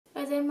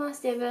いま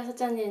す。J-BLAST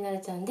チャンネルなる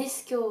ちゃんで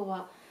す。今日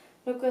は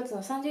6月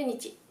の30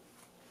日。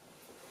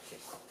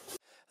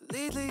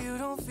Lately you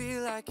don't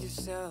feel like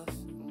yourself,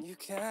 and you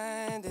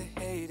kinda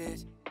hate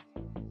it.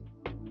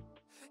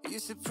 You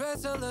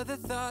suppress all of the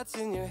thoughts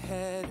in your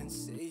head and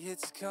say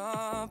it's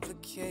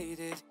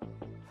complicated.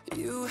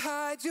 You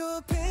hide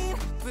your pain,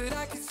 but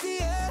I can see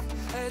it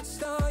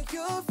etched on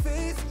your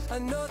face. I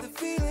know the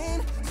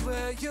feeling,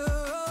 swear you're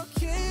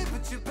okay,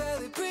 but you're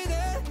barely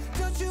breathing.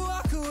 Don't you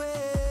walk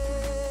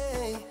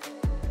away.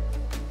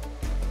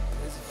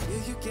 'Cause I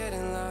feel you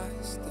getting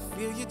lost, I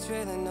feel you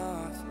trailing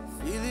off.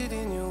 Feel it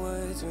in your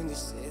words when you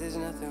say there's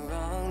nothing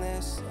wrong.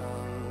 There's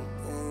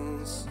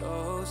something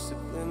so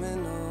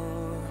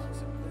subliminal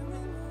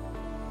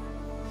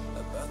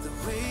about the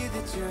way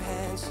that your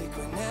hands shake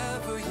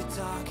whenever you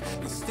talk.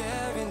 You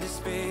stare into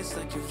space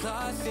like you're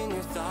lost in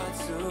your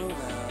thoughts,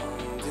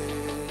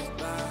 surrounded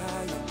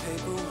by your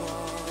paper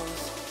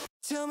walls.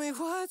 Tell me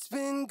what's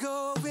been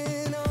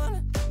going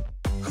on.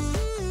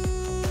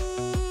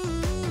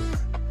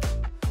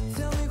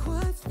 Tell me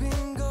what's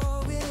been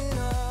going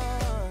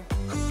on.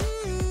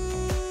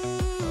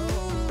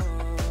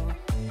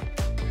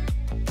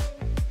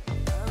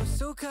 I was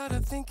so caught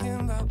up thinking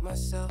about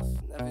myself,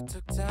 never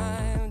took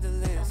time to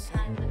listen.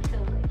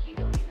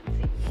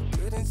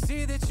 Couldn't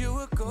see that you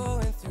were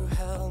going through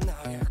hell.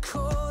 Now you're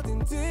cold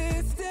and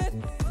distant.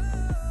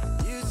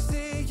 You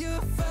say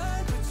you're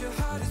fine, but your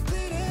heart is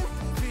bleeding.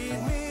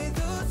 Read me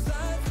those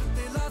lines, but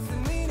they lost the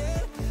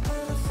meaning. I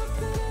know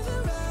something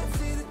isn't right.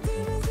 See the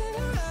demons in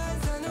your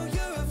eyes. I know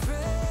you're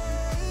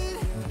afraid.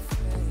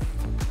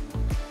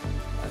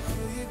 I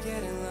feel you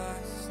getting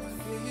lost, I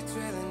feel you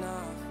trailing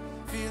off.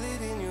 Feel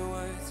it in your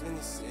words when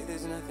you say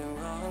there's nothing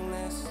wrong.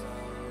 There's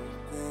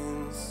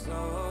something so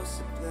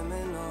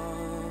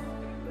subliminal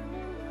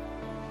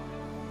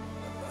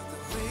about the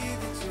way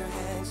that your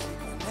hands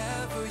shake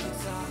whenever you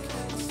talk.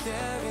 You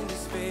stare into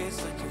space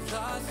like you're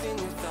lost in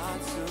your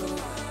thoughts,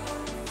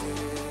 surrounded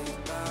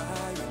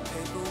by your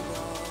paper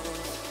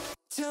walls.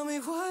 Tell me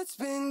what's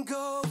been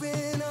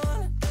going on.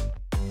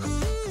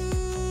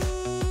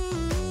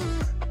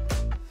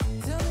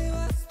 Tell me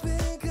what's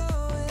been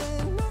going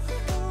on.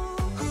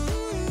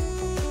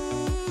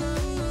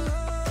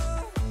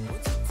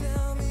 Won't you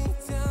tell me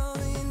now?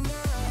 You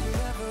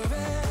never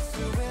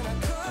answer when I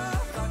call,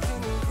 locked in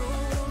the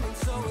room and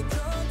so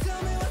withdrawn.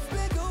 Tell me what's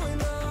been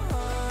going on.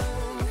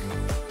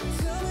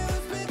 Tell me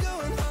what's been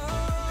going on.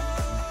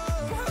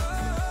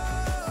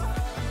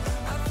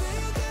 I feel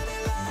you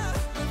getting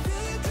lost, I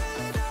feel you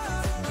trailing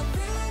off. I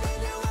feel it in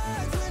your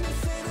eyes when you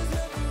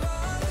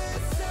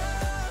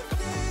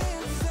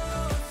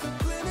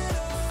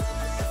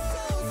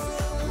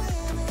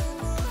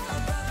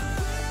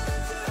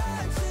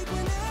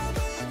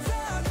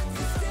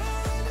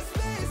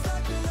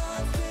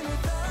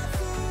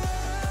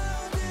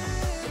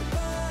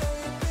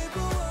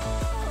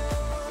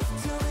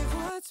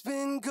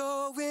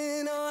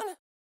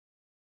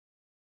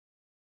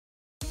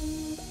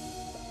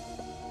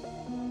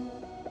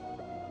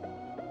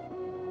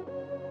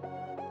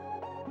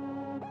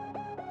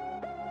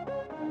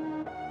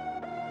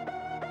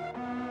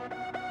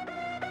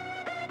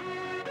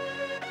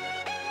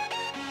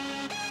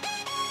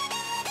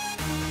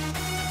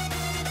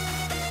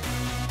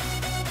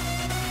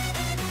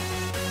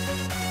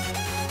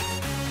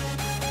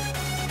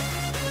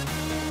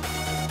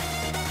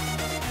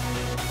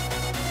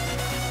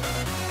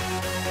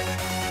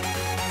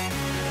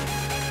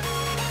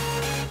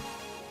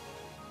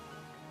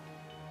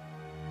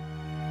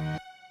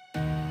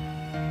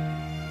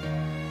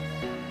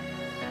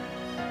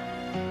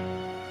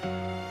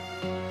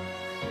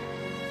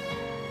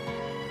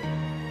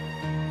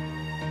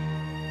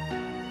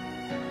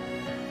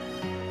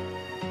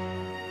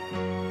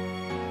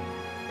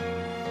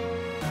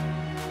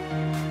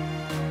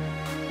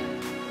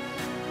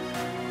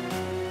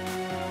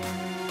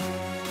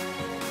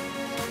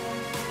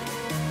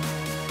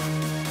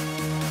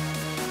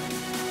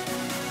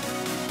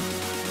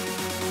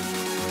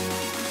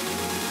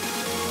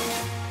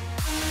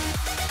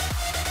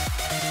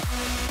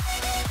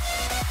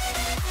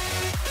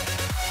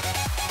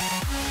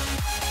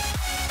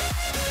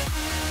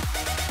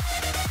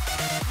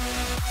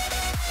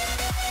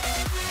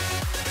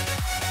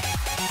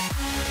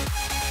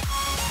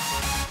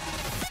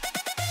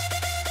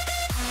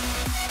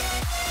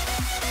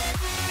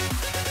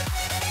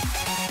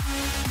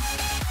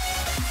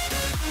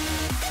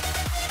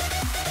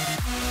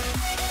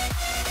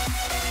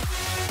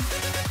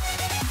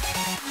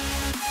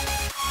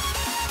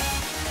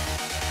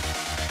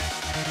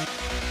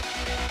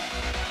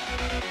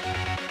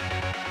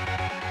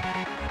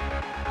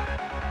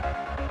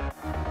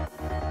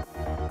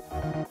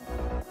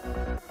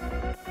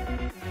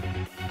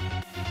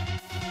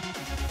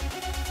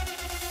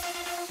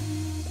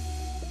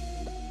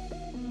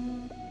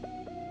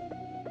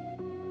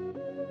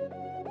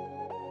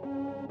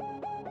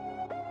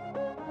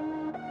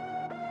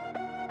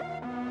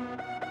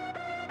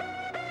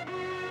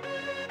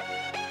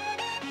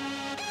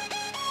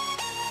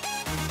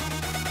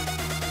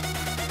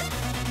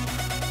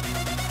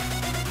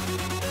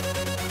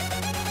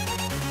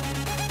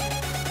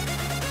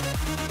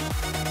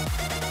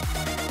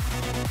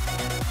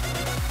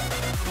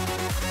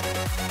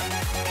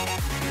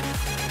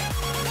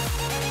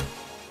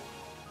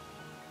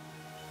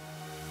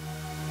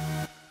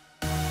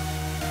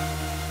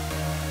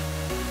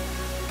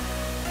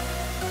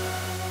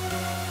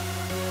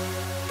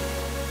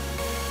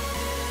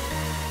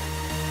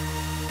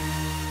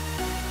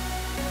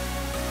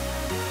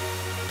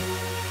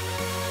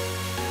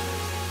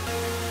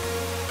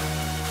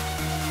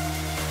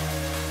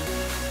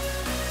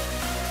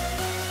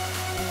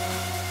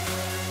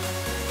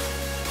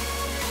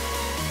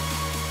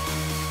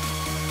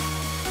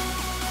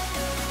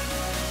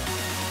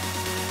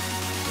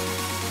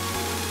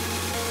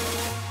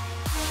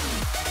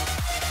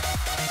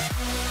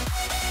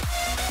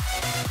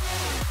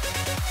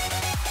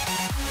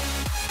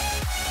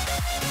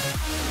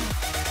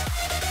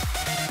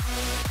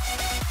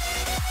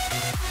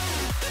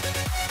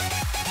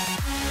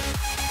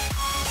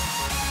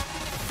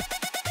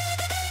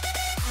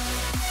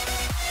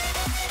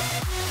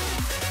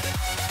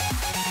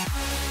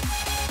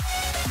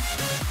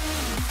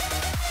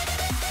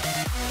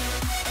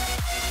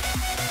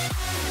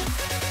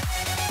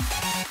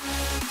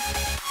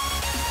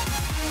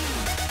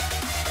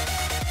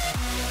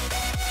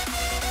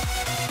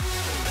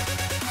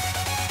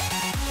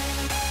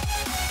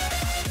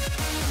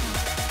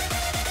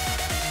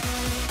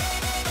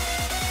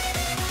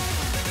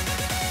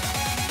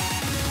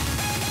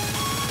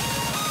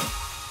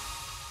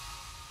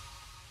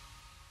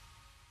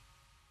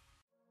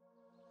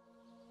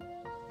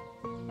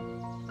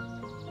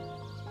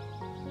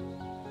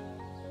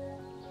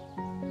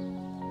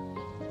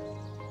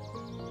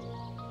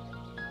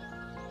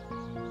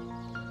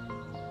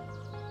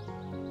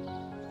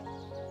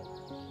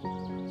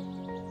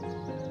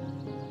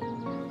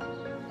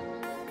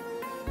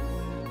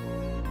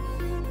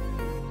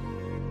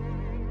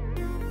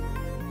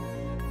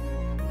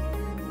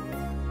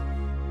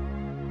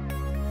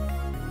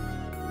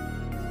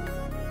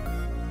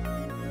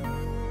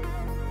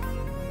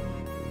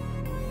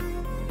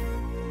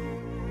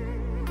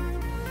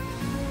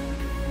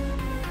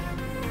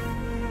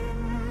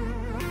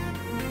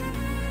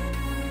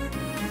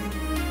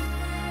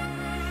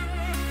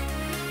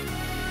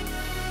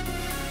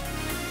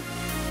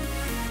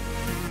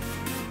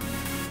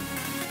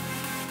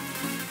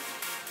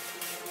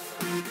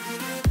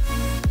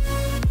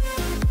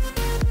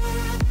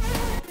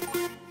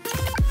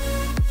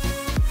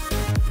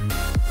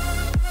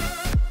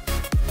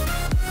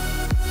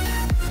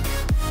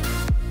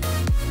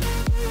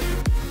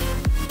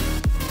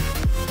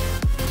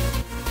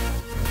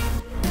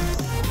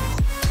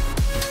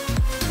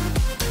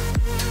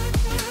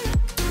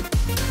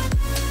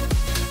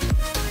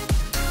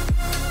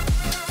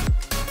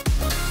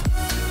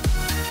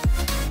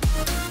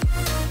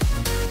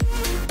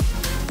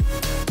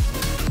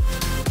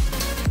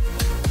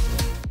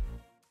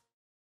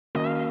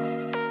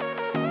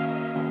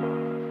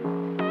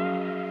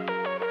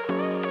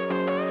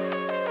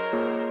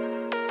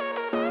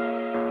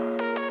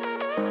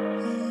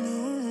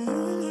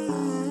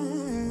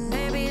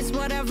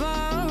whatever.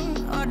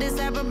 All this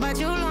ever about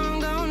you long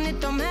gone, it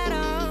don't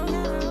matter.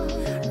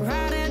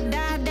 Ride or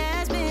die,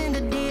 that's been the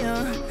deal.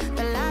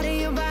 The light of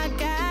your back,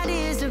 I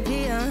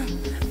disappear.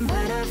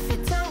 But if you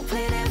don't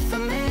play that for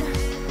me,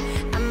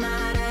 I'm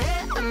out of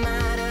it, I'm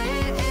out of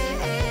it.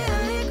 I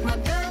lick my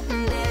gun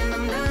and then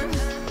I'm done.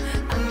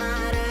 I'm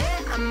out of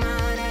it, I'm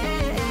out of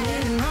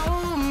it. No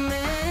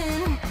man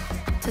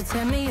to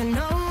tell me you're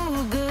no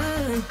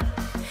good.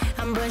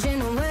 I'm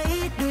brushing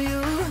away, do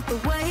you? The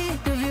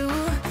weight of you,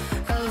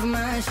 of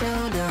my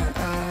shoulders.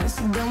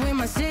 Done with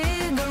my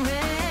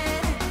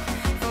cigarette,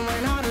 and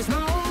when all the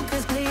smoke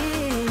is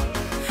clear,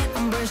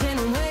 I'm brushing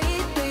away,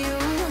 do you?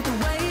 The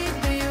weight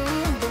of you,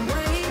 the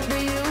weight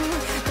of you.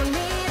 Don't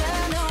need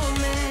a no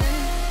man.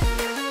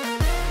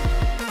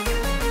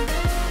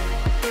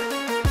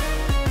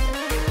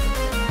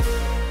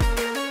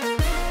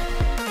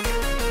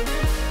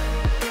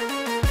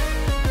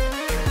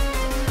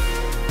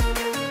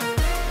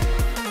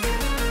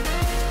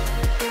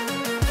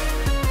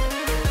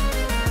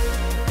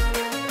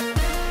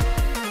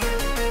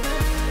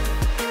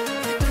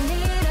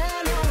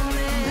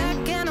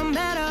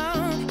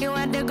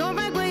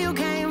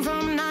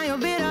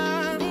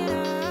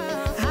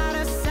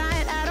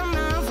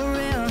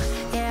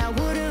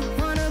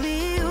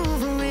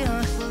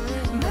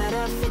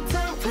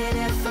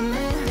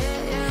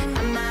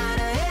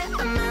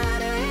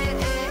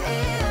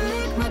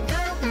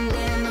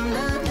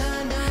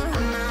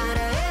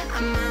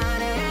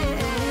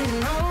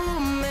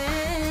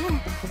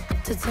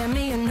 Tell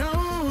me you're no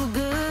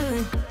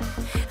good.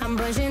 I'm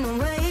brushing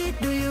away,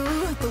 do you?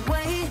 The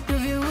weight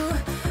of you,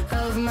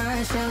 of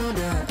my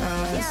shoulders.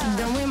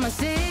 Done with my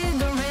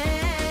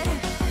cigarette,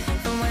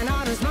 and when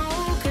all the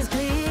smoke is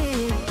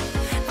clear,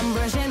 I'm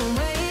brushing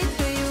away,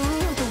 do you?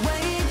 The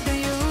weight of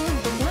you,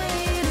 the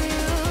weight of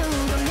you.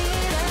 Don't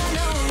need a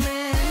no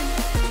man.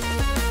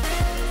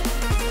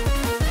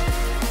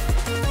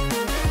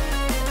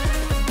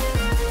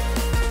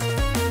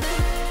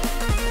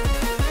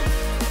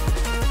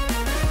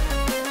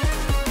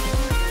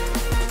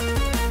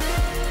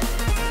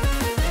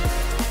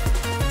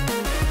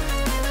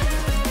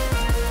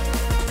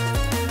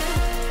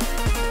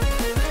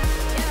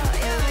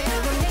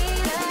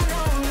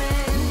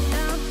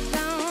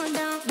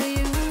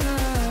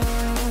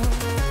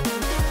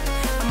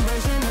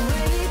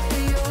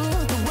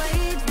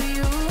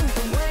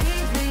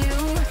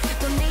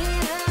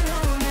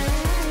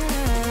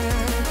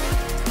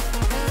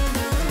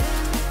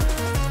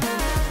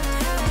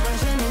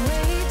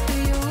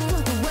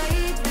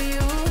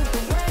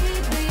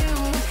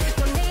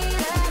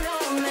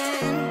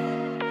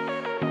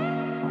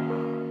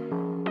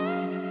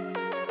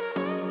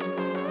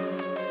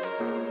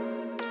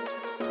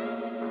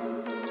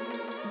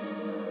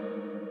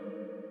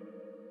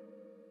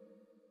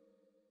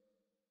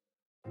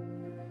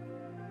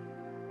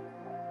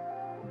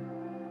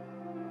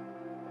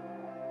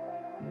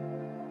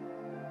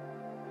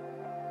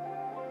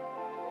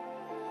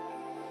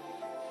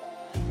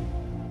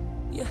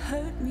 You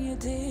hurt me, you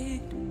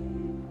did,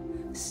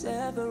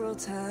 several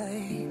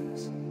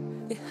times.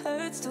 It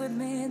hurts to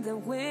admit that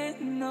we're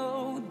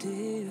no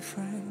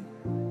different.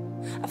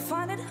 I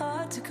find it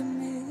hard to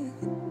commit,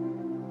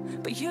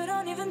 but you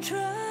don't even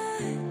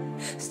try.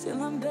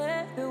 Still I'm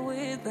better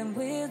with than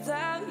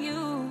without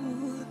you.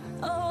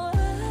 Oh,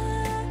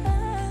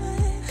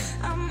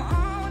 I'm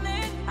on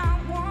it, I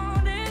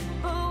want it,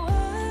 but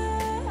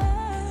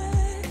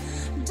why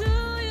do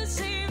you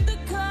seem to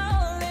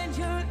call it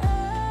your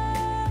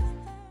own?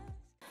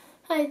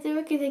 はい、という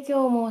わけで今日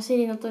もお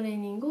尻のトレー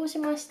ニングをし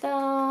ました。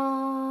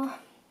今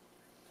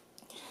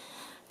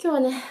日は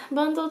ね、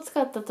バンドを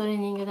使ったトレー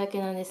ニングだけ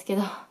なんですけ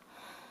ど、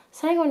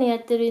最後にや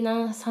ってる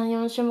3、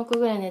4種目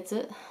ぐらいのや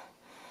つ、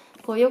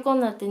こう横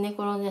になって寝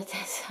転んでやった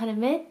やつ、あれ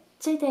めっ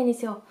ちゃ痛いんで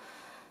すよ。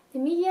で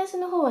右足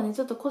の方はね、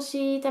ちょっと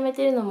腰痛め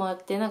てるのもあ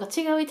って、なんか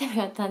違う痛み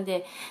があったん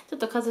で、ちょっ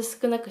と数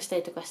少なくした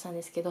りとかしたん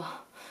ですけど、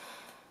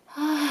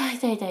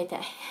痛い痛い痛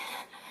い。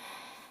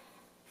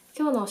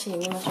今日のお尻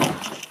見ましょう。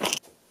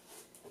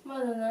ま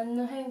だ何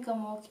の変化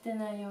も起きて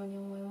ないように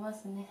思いま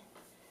すね。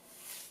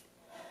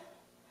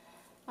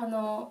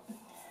こ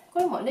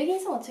れもレギン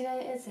スも違う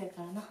やつや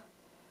からな。こ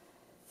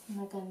ん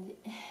な感じ。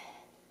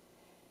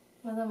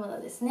まだまだ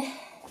ですね。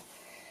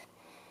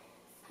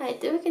はい、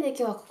というわけで今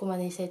日はここま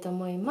でにしたいと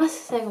思いま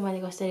す。最後まで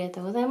ご視聴ありが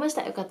とうございまし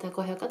た。よかったら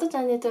高評価とチ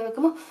ャンネル登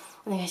録も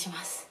お願いし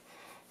ます。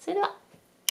それでは。